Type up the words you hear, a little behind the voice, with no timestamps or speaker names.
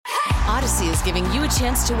Odyssey is giving you a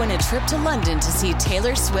chance to win a trip to London to see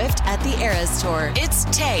Taylor Swift at the Eras Tour. It's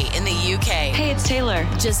Tay in the UK. Hey, it's Taylor.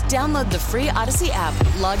 Just download the free Odyssey app,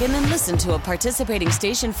 log in and listen to a participating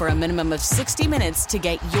station for a minimum of 60 minutes to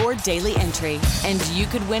get your daily entry. And you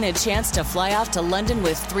could win a chance to fly off to London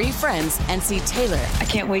with 3 friends and see Taylor. I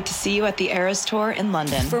can't wait to see you at the Eras Tour in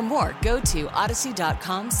London. For more, go to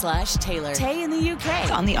odyssey.com/Taylor. Tay in the UK.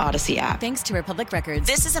 It's on the Odyssey app. Thanks to Republic Records.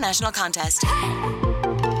 This is a national contest.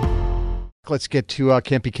 Let's get to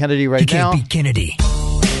Can't Beat Kennedy now. You can't beat Kennedy.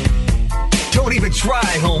 Don't even try,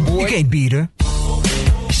 homeboy. You can't beat her.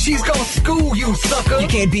 She's gonna school you, sucker. You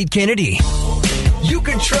can't beat Kennedy. You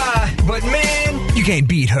can try, but man, You can't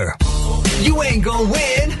beat her. you ain't gonna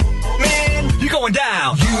win. Man, you're going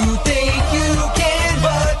down. You think you can,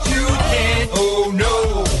 but you can't. Oh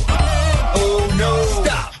no. Oh no.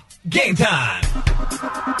 Stop. Game time.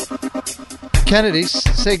 Kennedys,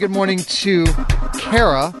 say good morning to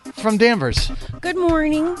Kara from Danvers. Good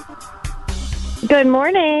morning. Good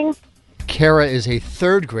morning. Kara is a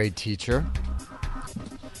third grade teacher.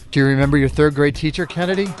 Do you remember your third grade teacher,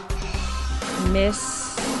 Kennedy?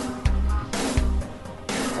 Miss.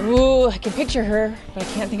 Ooh, I can picture her, but I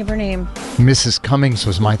can't think of her name. Mrs. Cummings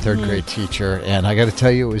was my third grade teacher, and I got to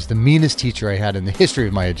tell you, it was the meanest teacher I had in the history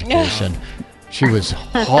of my education. She was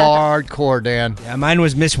hardcore, Dan. Yeah, mine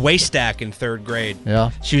was Miss Waystack in third grade.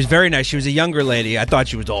 Yeah. She was very nice. She was a younger lady. I thought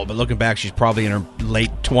she was old, but looking back, she's probably in her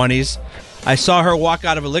late 20s. I saw her walk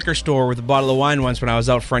out of a liquor store with a bottle of wine once when I was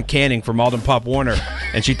out front canning for Malden Pop Warner,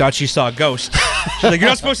 and she thought she saw a ghost. She's like, "You're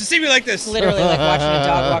not supposed to see me like this." Literally like watching a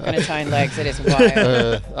dog walk on its hind legs. It is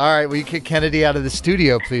wild. All right, will you kick Kennedy out of the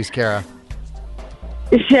studio, please, Kara?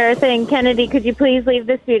 Sure thing. Kennedy, could you please leave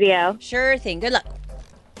the studio? Sure thing. Good luck.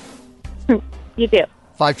 You do.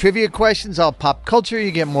 5 trivia questions, all pop culture.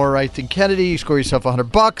 You get more right than Kennedy. You score yourself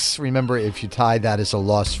 $100. Remember, if you tie, that is a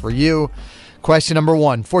loss for you. Question number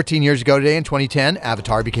 1. 14 years ago today in 2010,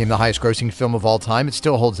 Avatar became the highest grossing film of all time. It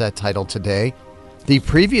still holds that title today. The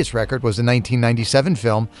previous record was a 1997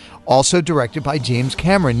 film, also directed by James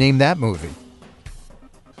Cameron. Name that movie.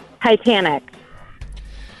 Titanic.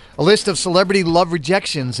 A list of celebrity love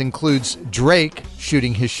rejections includes Drake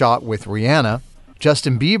shooting his shot with Rihanna,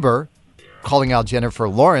 Justin Bieber calling out Jennifer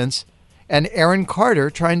Lawrence, and Aaron Carter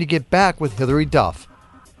trying to get back with Hilary Duff.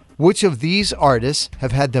 Which of these artists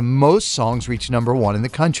have had the most songs reach number 1 in the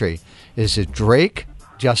country? Is it Drake,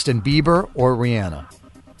 Justin Bieber, or Rihanna?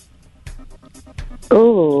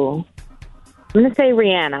 Ooh. I'm going to say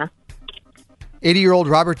Rihanna. 80-year-old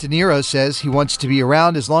Robert De Niro says he wants to be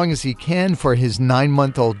around as long as he can for his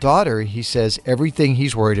 9-month-old daughter. He says everything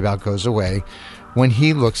he's worried about goes away when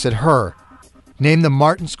he looks at her. Name the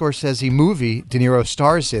Martin Scorsese movie De Niro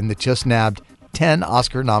stars in that just nabbed 10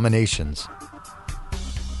 Oscar nominations.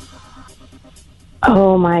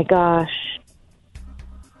 Oh, my gosh.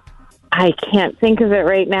 I can't think of it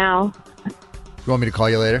right now. You want me to call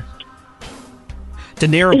you later? De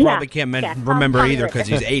Niro Yeah. probably can't remember I'll either call because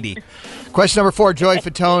he's 80. Question number 4. Joey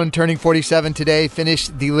Fatone, turning 47 today,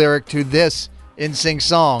 finished the lyric to this NSYNC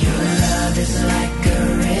song. Love is like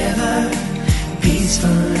a river, peaceful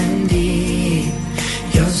and deep.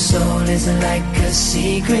 Your soul is like a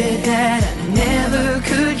secret that I never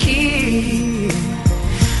could keep.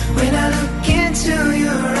 When I look into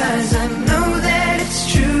your eyes, I know that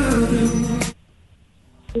it's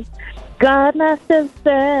true. God must have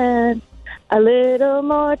spent a little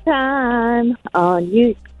more time on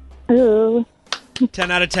you. 10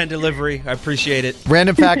 out of 10 delivery. I appreciate it.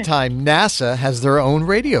 Random fact time. NASA has their own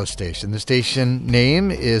radio station. The station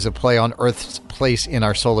name is a play on Earth's place in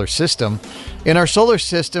our solar system. In our solar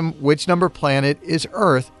system, which number planet is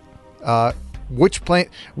Earth? Which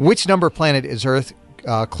number planet is Earth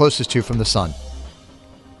closest to from the sun?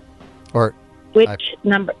 Or Which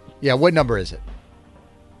number? Yeah, what number is it?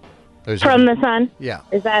 From the sun? Yeah.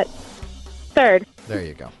 Is that 3rd? There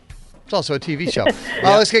you go. It's also a TV show.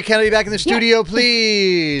 Let's get Kennedy back in the studio,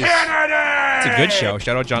 please. It's a good show.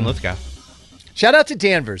 Shout out John Lithgow. Shout out to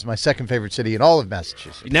Danvers, my second favorite city in all of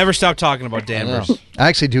Massachusetts. You never stop talking about Danvers. I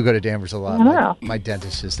actually do go to Danvers a lot. Wow. My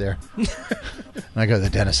dentist is there. I go to the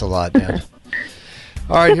dentist a lot, Dan.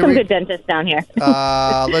 All right, There's here some we good dentists down here.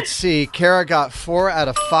 Let's see. Kara got 4 out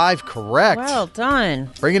of 5 correct. Well done.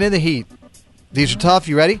 Bringing in the heat. These are tough.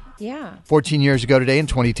 You ready? Yeah. 14 years ago today, in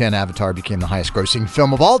 2010, Avatar became the highest grossing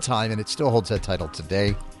film of all time, and it still holds that title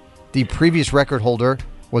today. The previous record holder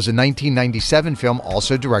was a 1997 film,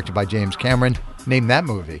 also directed by James Cameron. Name that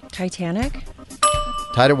movie. Titanic?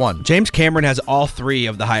 Tied at 1. James Cameron has all 3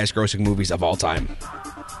 of the highest grossing movies of all time.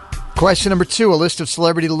 Question number 2. A list of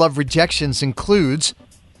celebrity love rejections includes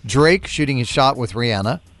Drake shooting his shot with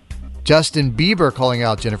Rihanna, Justin Bieber calling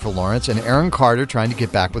out Jennifer Lawrence, and Aaron Carter trying to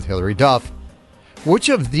get back with Hillary Duff. Which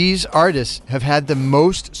of these artists have had the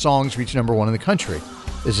most songs reach number one in the country?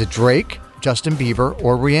 Is it Drake, Justin Bieber,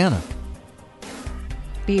 or Rihanna?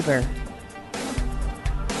 Bieber.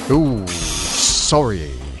 Ooh,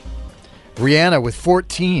 sorry. Rihanna with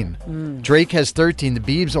 14. Drake has 13. The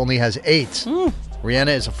Biebs only has 8.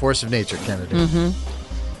 Rihanna is a force of nature, Kennedy.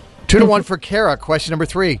 2-1 for Kara. Question number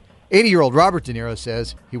 3. 80-year-old Robert De Niro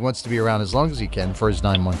says he wants to be around as long as he can for his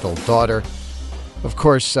 9-month-old daughter. Of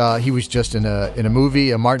course, he was just in a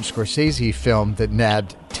movie, a Martin Scorsese film that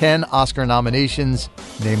nabbed 10 Oscar nominations.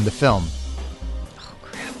 Name the film. Oh,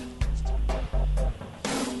 crap.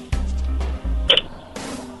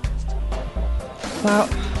 Wow.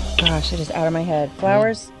 Gosh, it is out of my head.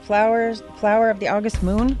 Flower of the August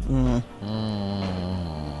moon?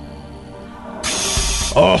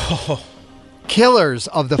 Oh. Killers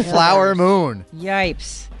of the Flower Moon.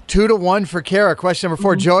 Yipes. 2-1 for Kara. Question number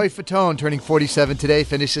 4. Joey Fatone, turning 47 today.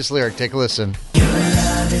 Finish this lyric. Take a listen. Your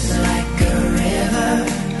love is like a river,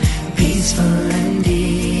 peaceful and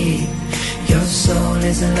deep. Your soul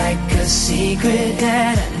is like a secret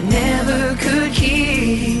that I never could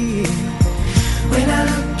keep. When I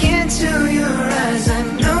look into your eyes, I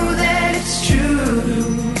know that it's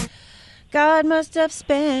true. God must have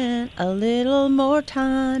spent a little more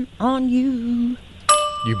time on you.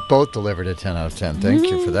 You both delivered a 10 out of 10. Thank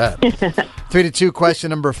you for that. 3-2.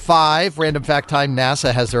 Question number 5. Random fact time.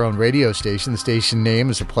 NASA has their own radio station. The station name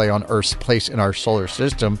is a play on Earth's place in our solar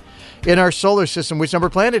system. In our solar system, which number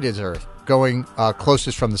planet is Earth? Going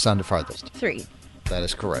closest from the sun to farthest. 3. That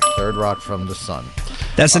is correct. Third rock from the sun.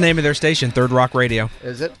 That's the name of their station, Third Rock Radio.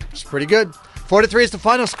 Is it? It's pretty good. 4-3 is the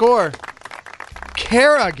final score.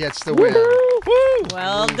 Kara gets the win.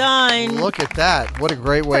 Well done. Look at that. What a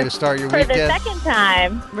great way to start your For weekend. the second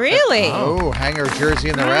time. Really? Oh, hang our jersey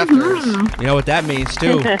in the rafters. You know what that means,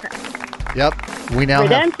 too. Yep. We now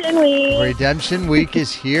Redemption Week. have Redemption Week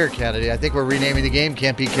is here, Kennedy. I think we're renaming the game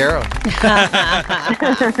Can't Beat Kara.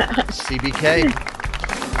 CBK.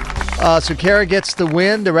 So Kara gets the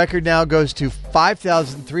win. The record now goes to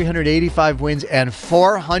 5,385 wins and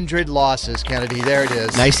 400 losses, Kennedy. There it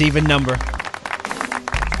is. Nice even number.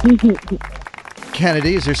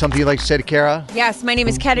 Kennedy, is there something you'd like to say to Kara? Yes, my name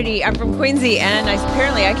is Kennedy. I'm from Quincy, and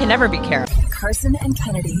apparently I can never be Kara. Carson and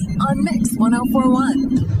Kennedy on Mix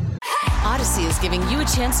 104.1. Odyssey is giving you a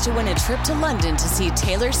chance to win a trip to London to see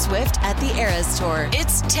Taylor Swift at the Eras Tour.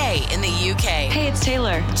 It's Tay in the UK. Hey, it's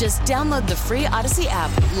Taylor. Just download the free Odyssey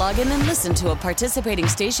app, log in and listen to a participating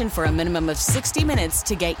station for a minimum of 60 minutes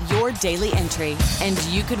to get your daily entry. And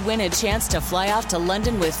you could win a chance to fly off to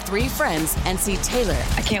London with 3 friends and see Taylor.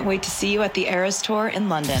 I can't wait to see you at the Eras Tour in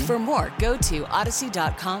London. For more, go to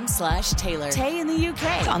odyssey.com/Taylor. Tay in the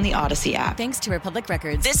UK. It's on the Odyssey app. Thanks to Republic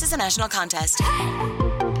Records. This is a national contest.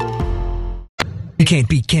 You can't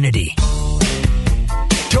beat Kennedy.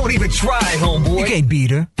 Don't even try, homeboy. You can't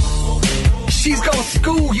beat her. She's gonna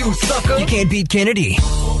school you, sucker. You can't beat Kennedy.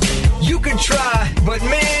 You can try, but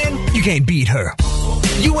man, You can't beat her.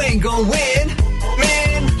 you ain't gonna win.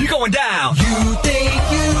 Man, you're going down. You think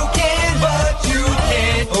you can, but you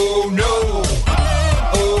can't. Oh no.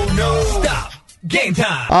 Oh no. Stop. Game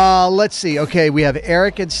time. Let's see. Okay, we have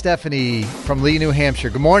Eric and Stephanie from Lee, New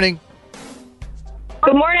Hampshire. Good morning.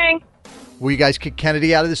 Good morning. Will you guys kick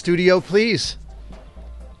Kennedy out of the studio, please?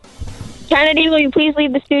 Kennedy, will you please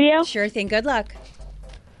leave the studio? Sure thing. Good luck.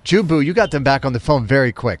 Jubu, you got them back on the phone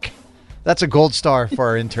very quick. That's a gold star for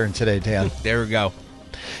our intern today, Dan. There we go.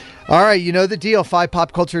 All right, you know the deal. 5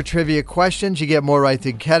 pop culture trivia questions. You get more right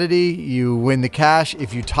than Kennedy. You win the cash.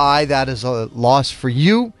 If you tie, that is a loss for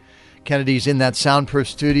you. Kennedy's in that soundproof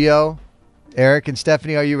studio. Eric and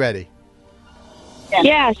Stephanie, are you ready?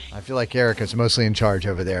 Yes. I feel like Eric is mostly in charge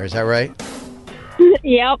over there. Is that right?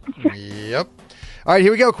 Yep. Yep. All right,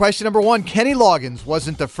 here we go. Question number 1. Kenny Loggins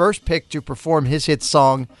wasn't the first pick to perform his hit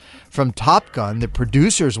song from Top Gun. The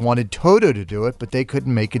producers wanted Toto to do it, but they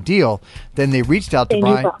couldn't make a deal. Then they reached out to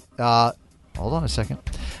Brian. Hold on a second.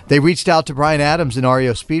 They reached out to Bryan Adams and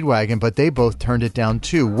REO Speedwagon, but they both turned it down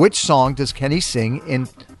too. Which song does Kenny sing in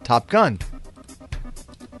Top Gun?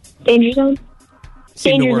 Danger Zone.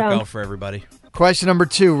 Seemed to Danger work Zone. out for everybody. Question number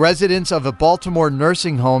 2. Residents of a Baltimore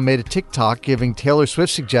nursing home made a TikTok giving Taylor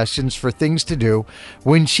Swift suggestions for things to do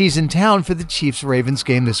when she's in town for the Chiefs-Ravens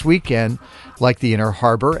game this weekend, like the Inner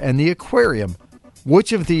Harbor and the aquarium.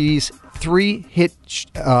 Which of these 3 hit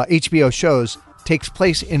HBO shows takes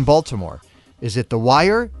place in Baltimore? Is it The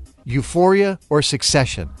Wire, Euphoria, or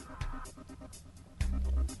Succession?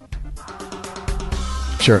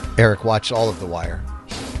 Sure, Eric watched all of The Wire.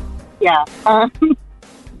 Yeah.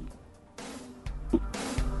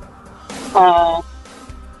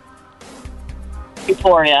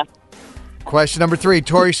 Euphoria. Question number 3.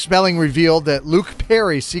 Tori Spelling revealed that Luke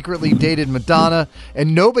Perry secretly dated Madonna,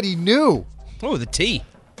 and nobody knew. Oh, the T.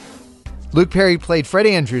 Luke Perry played Fred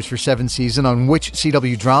Andrews for 7 seasons on which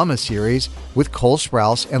CW drama series with Cole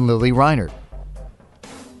Sprouse and Lily Reinhardt?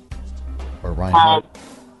 Or Reinhardt.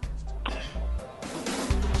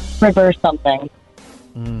 River something.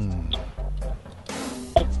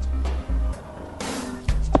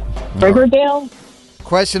 Riverdale?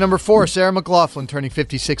 Question number 4. Sarah McLachlan turning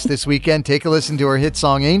 56 this weekend. Take a listen to her hit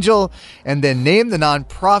song Angel and then name the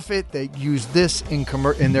nonprofit that used this in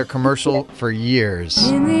their commercial for years.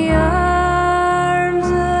 In the arms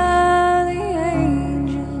of the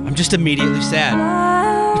angel. I'm just immediately sad.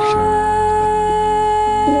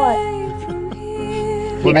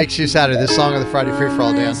 What makes you sadder, this song or the Friday Free For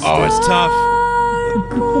All dance? Oh, it's tough.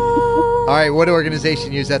 All right, what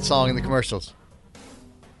organization used that song in the commercials?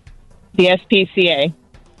 The SPCA.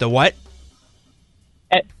 The what?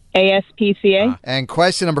 ASPCA. And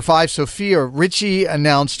question number 5, Sophia Richie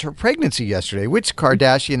announced her pregnancy yesterday. Which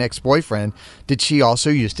Kardashian ex-boyfriend did she also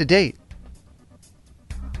used to date?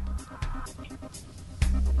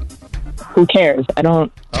 Who cares? I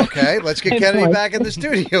don't. Okay, let's get Kennedy back in the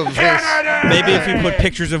studio, please. Maybe if you put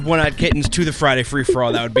pictures of one-eyed kittens to the Friday Free For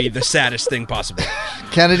All, that would be the saddest thing possible.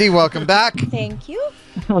 Kennedy, welcome back. Thank you.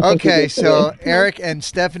 Okay, so Eric and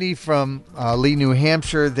Stephanie from Lee, New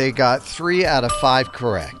Hampshire, they got 3 out of 5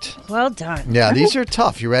 correct. Well done. Yeah, these are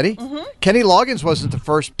tough. You ready? Mm-hmm. Kenny Loggins wasn't the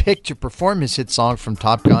first pick to perform his hit song from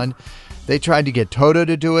Top Gun. They tried to get Toto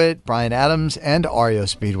to do it, Bryan Adams, and REO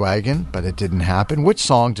Speedwagon, but it didn't happen. Which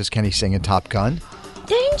song does Kenny sing in Top Gun?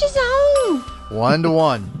 Danger Zone.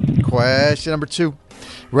 1-1. Question number 2.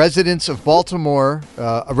 Residents of a Baltimore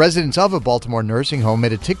nursing home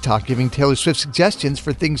made a TikTok giving Taylor Swift suggestions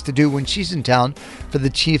for things to do when she's in town for the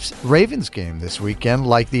Chiefs-Ravens game this weekend,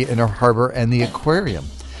 like the Inner Harbor and the aquarium.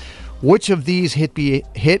 Which of these hit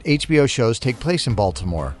HBO shows take place in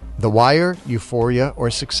Baltimore? The Wire, Euphoria, or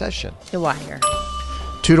Succession? The Wire.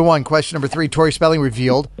 2-1. Question number 3. Tori Spelling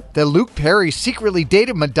revealed that Luke Perry secretly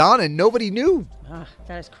dated Madonna and nobody knew.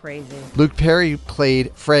 That is crazy. Luke Perry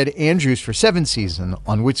played Fred Andrews for 7 seasons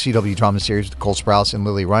on which CW drama series with Cole Sprouse and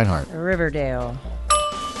Lily Reinhardt? Riverdale.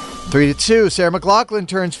 3-2. Sarah McLachlan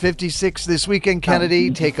turns 56 this weekend.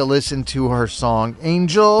 Kennedy, take a listen to her song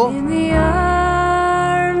Angel. In the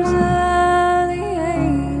arms of the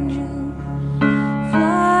angel.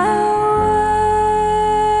 Fly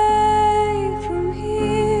away from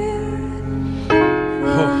here.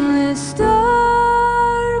 From this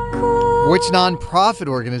dark cold. Which nonprofit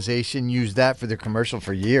organization used that for their commercial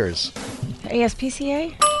for years?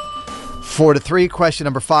 ASPCA? 4-3. Question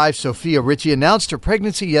number 5. Sophia Richie announced her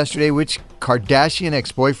pregnancy yesterday. Which Kardashian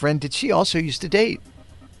ex-boyfriend did she also used to date?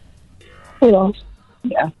 Yeah.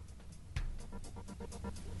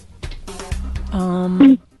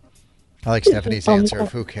 I like Stephanie's answer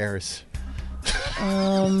of who cares.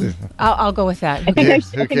 I'll go with that. I think I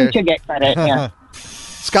should get credit. Yeah.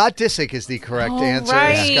 Scott Disick is the correct answer.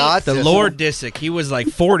 right. Scott The Disick. Lord Disick. He was like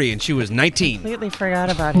 40 and she was 19. Completely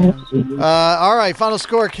forgot about him. All right, final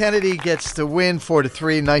score. Kennedy gets the win,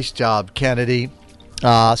 4-3. Nice job, Kennedy.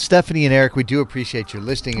 Stephanie and Eric, we do appreciate you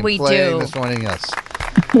listening and We playing do. this morning. Yes.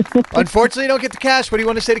 Unfortunately, you don't get the cash. What do you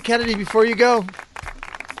want to say to Kennedy before you go?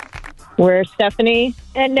 We're Stephanie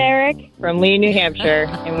and Eric from Lee, New Hampshire,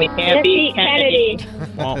 and we can't beat Kennedy.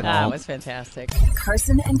 That was fantastic.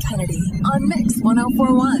 Carson and Kennedy on Mix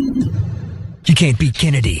 1041. You can't beat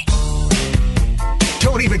Kennedy.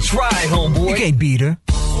 Don't even try, homeboy. You can't beat her.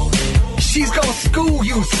 She's gonna school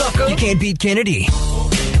you, sucker. You can't beat Kennedy.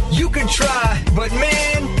 You can try, but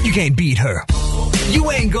man, You can't beat her. you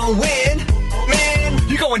ain't gonna win. Man,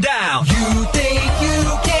 you're going down. You think you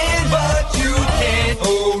can, but you can't.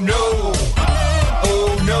 Oh no.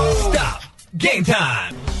 Oh no. Stop. Game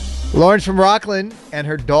time. Lauren from Rockland and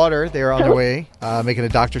her daughter, they are on their way, making a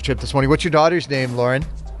doctor trip this morning. What's your daughter's name, Lauren?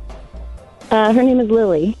 Her name is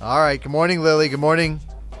Lily. All right. Good morning, Lily. Good morning,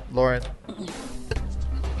 Lauren. Good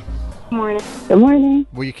morning. Good morning.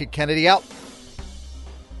 Will you kick Kennedy out?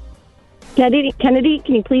 Kennedy,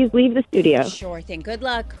 can you please leave the studio? Sure thing. Good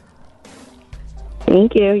luck.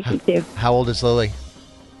 Thank you. You too. How old is Lily?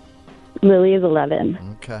 Lily is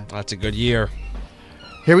 11. Okay. That's a good year.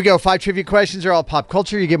 Here we go. 5 trivia questions are all pop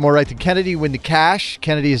culture. You get more right than Kennedy. Win the cash.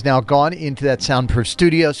 Kennedy has now gone into that soundproof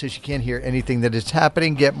studio, so she can't hear anything that is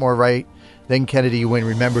happening. Get more right Then Kennedy, you win.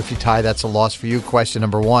 Remember, if you tie, that's a loss for you. Question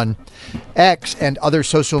number 1. X and other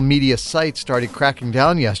social media sites started cracking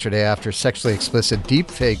down yesterday after sexually explicit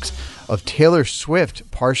deepfakes of Taylor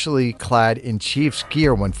Swift, partially clad in Chiefs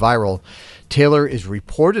gear, went viral. Taylor is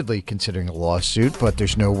reportedly considering a lawsuit, but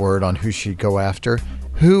there's no word on who she'd go after.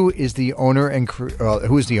 Who is the owner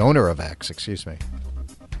of X? Excuse me.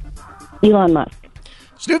 Elon Musk.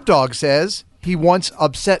 Snoop Dogg says he once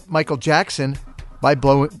upset Michael Jackson by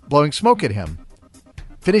blowing smoke at him.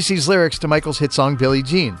 Finish these lyrics to Michael's hit song Billie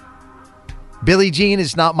Jean. Billie Jean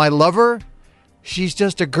is not my lover. She's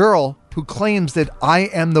just a girl who claims that I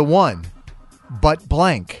am the one. But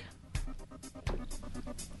blank.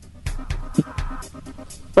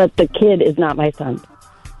 But the kid is not my son.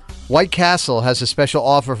 White Castle has a special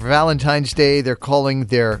offer for Valentine's Day they're calling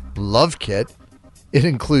their Love Kit. It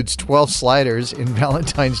includes 12 sliders in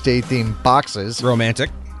Valentine's Day themed boxes.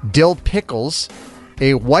 Romantic. Dill pickles,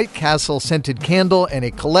 a White Castle scented candle, and a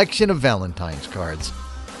collection of Valentine's cards.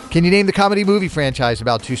 Can you name the comedy movie franchise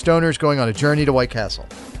about two stoners going on a journey to White Castle?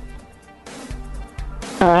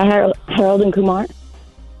 Harold and Kumar.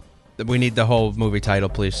 We need the whole movie title,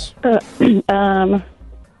 please.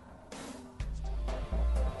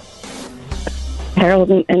 Harold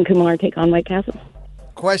and Kumar take on White Castle.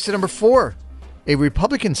 Question number 4. A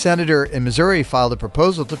Republican senator in Missouri filed a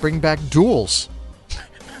proposal to bring back duels.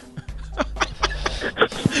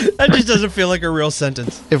 That just doesn't feel like a real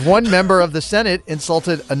sentence. If one member of the Senate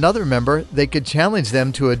insulted another member, they could challenge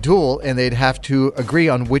them to a duel, and they'd have to agree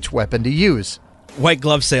on which weapon to use. White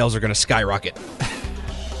glove sales are going to skyrocket.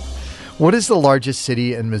 What is the largest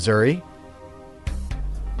city in Missouri?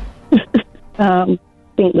 St.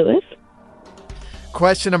 Louis.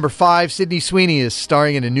 Question number 5. Sydney Sweeney is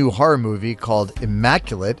starring in a new horror movie called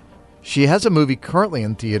Immaculate. She has a movie currently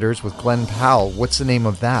in theaters with Glenn Powell. What's the name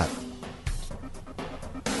of that?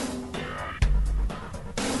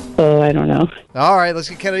 Oh, I don't know. All right, let's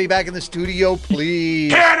get Kennedy back in the studio,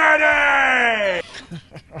 please. Kennedy!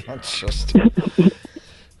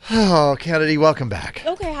 Oh, Kennedy, welcome back.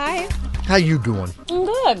 Okay, hi. How you doing? I'm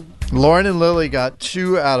good. Lauren and Lily got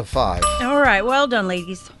 2 out of 5. All right, well done,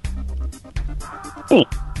 ladies.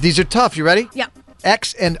 These are tough. You ready? Yeah.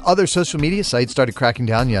 X and other social media sites started cracking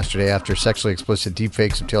down yesterday after sexually explicit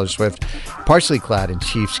deepfakes of Taylor Swift, partially clad in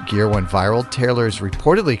Chiefs gear, went viral. Taylor is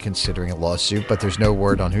reportedly considering a lawsuit, but there's no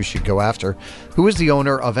word on who she'd go after. Who is the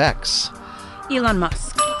owner of X? Elon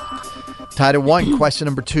Musk. Tied at 1. Question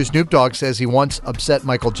number 2. Snoop Dogg says he once upset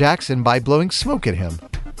Michael Jackson by blowing smoke at him.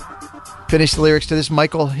 Finish the lyrics to this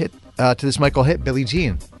Michael hit, Billie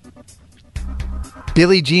Jean.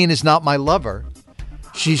 Billie Jean is not my lover.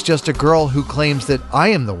 She's just a girl who claims that I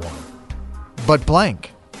am the one. But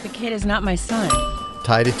blank. The kid is not my son.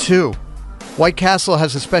 Tied at 2. White Castle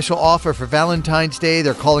has a special offer for Valentine's Day.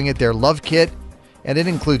 They're calling it their Love Kit, and it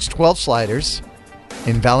includes 12 sliders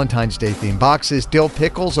in Valentine's Day themed boxes, dill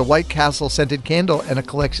pickles, a White Castle scented candle, and a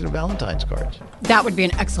collection of Valentine's cards. That would be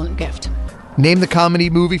an excellent gift. Name the comedy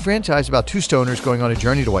movie franchise about two stoners going on a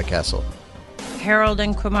journey to White Castle. Harold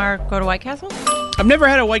and Kumar go to White Castle? I've never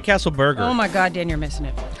had a White Castle burger. Oh my God, Dan, you're missing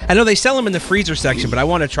it. I know they sell them in the freezer section, but I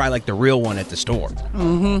want to try like the real one at the store.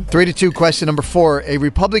 3-2. Question number 4. A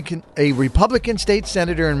Republican state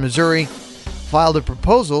senator in Missouri filed a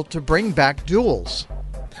proposal to bring back duels.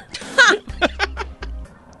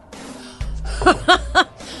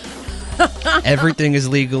 Everything is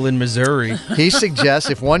legal in Missouri. He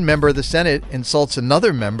suggests if one member of the Senate insults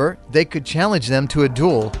another member, they could challenge them to a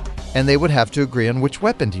duel, and they would have to agree on which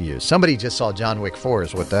weapon to use. Somebody just saw John Wick 4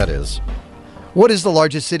 is what that is. What is the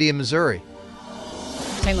largest city in Missouri?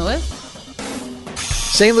 St. Louis?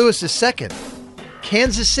 St. Louis is second.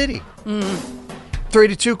 Kansas City.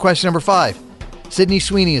 3-2. Question number 5. Sydney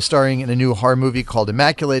Sweeney is starring in a new horror movie called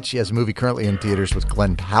Immaculate. She has a movie currently in theaters with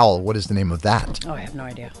Glenn Powell. What is the name of that? Oh, I have no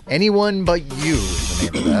idea. Anyone But You is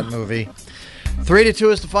the name of that movie.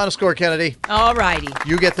 3-2 is the final score, Kennedy. All righty.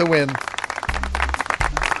 You get the win.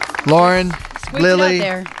 Lauren, Squeeze Lily. it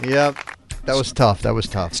out there. Yep. That was tough.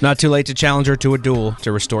 It's not too late to challenge her to a duel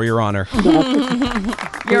to restore your honor.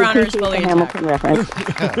 Your honor is fully intact. Hamilton reference.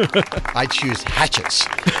 I choose hatchets.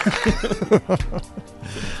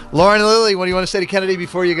 Lauren and Lily, what do you want to say to Kennedy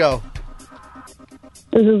before you go?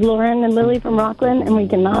 This is Lauren and Lily from Rockland, and we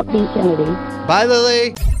cannot beat Kennedy. Bye,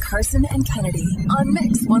 Lily. Carson and Kennedy on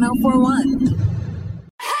Mix 104.1.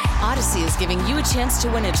 Odyssey is giving you a chance to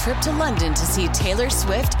win a trip to London to see Taylor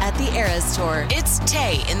Swift at the Eras Tour. It's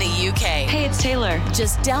Tay in the UK. Hey, it's Taylor.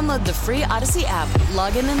 Just download the free Odyssey app,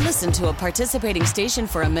 log in and listen to a participating station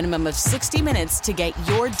for a minimum of 60 minutes to get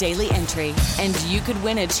your daily entry. And you could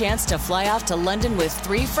win a chance to fly off to London with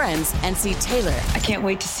 3 friends and see Taylor. I can't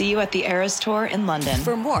wait to see you at the Eras Tour in London.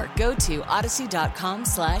 For more, go to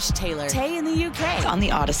odyssey.com/Taylor. Tay in the UK. It's on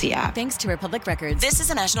the Odyssey app. Thanks to Republic Records. This is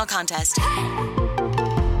a national contest.